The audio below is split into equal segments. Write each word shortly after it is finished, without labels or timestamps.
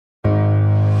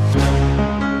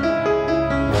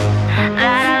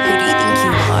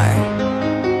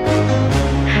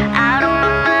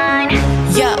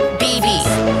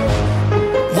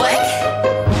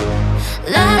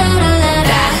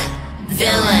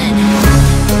villain.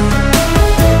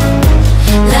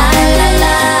 La la la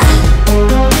la,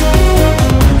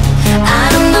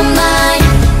 out of my mind.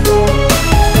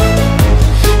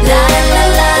 La la la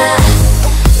la,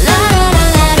 la la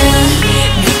la la.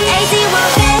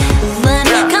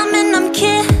 BADVILLAIN coming, I'm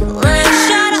killing.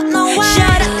 Shut up, no way.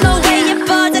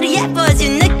 예뻐져도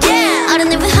예뻐진 느낌.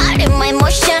 어른을 위하는 my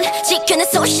emotion. 지켜낸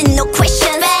소신, no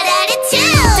question. Bad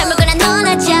attitude. 잘 먹으라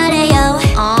너나 잘해요.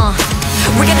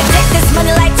 We're gonna take this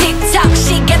money like TikTok.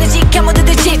 시간을 지켜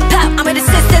모두들 집합. I'm with the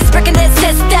sisters breaking this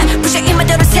system. 부셔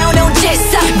이마저로 세워놓은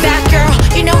질서. Bad girl,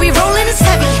 you know we rolling is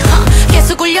heavy.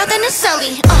 계속 울려대는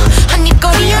soul.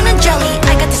 한입거리 하는 jelly.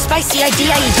 I got the spicy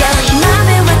idea, you jelly.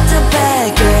 Mommy with the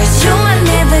bad girls, you and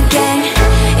me the gang.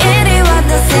 이리 와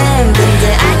the same,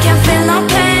 근데 I can't feel no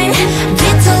pain.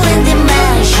 Little in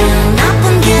dimension,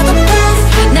 나쁜 게 the best.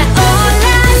 날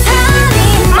올라타니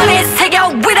머리에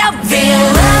새겨 without villain.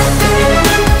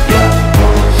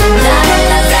 La la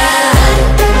la la,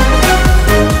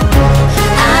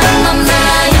 out of my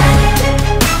mind.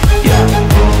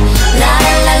 La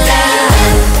la la la,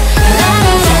 la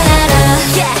la la la.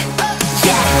 Yeah,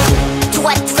 yeah. Do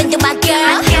I defend my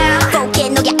girl? 고개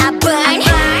녹여 I burn.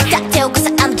 딱 태우고서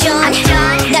I'm done.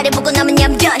 나를 보고 남은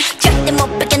얌전. 절대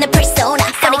못 뺏겨 내 persona.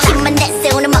 머리 힘만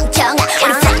내세우는 멍청아.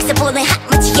 우리 flexible hot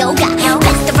마치 yoga.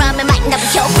 Best around me might not be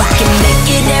your We can make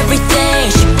it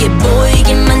everything. 쉽게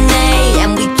보이기만 해.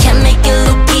 And we can make it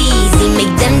look easy.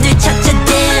 Make them do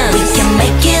cha-cha-dance. We can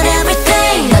make it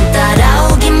everything. 넌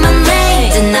따라오기만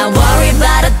해. Do not worry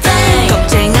about a thing.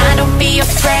 걱정 I don't be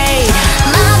afraid.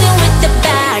 Mobbing with the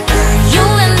bad girl. You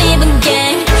and me even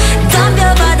gang.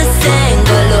 덤벼봐도 센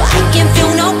걸로 I can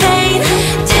feel no pain.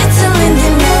 Little in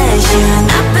dimension.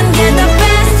 나쁜 게 the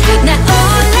best. 날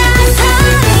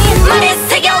올라타니 머리에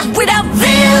새겨 without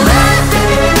villain.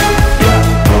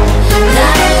 La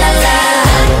la la la,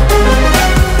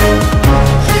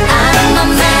 out of my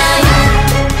mind.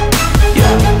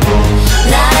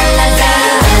 La la la la,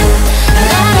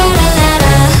 la la la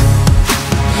la.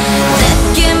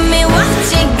 느낌이와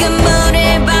지금 우릴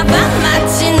봐봐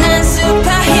마치 난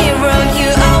superhero. You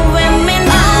owe me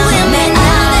now. 맨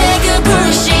안에 그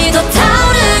불씨 더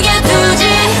타오르게 두지.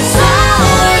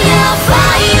 Soul your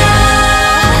fire.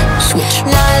 Switch.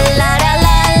 La la la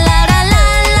la la la la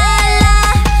la.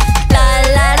 La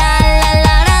la la la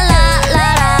la la la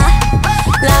la.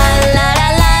 La la la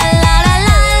la la la la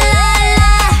la.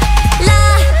 La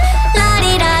la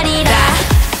di da di da.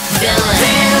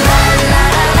 Villain. La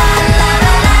la la la la la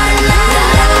la. La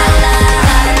la la la la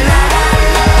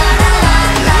la.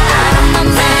 Out of my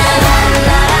mind.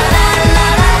 La la la la la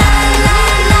la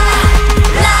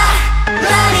la. La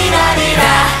la di da di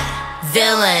da.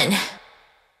 Villain.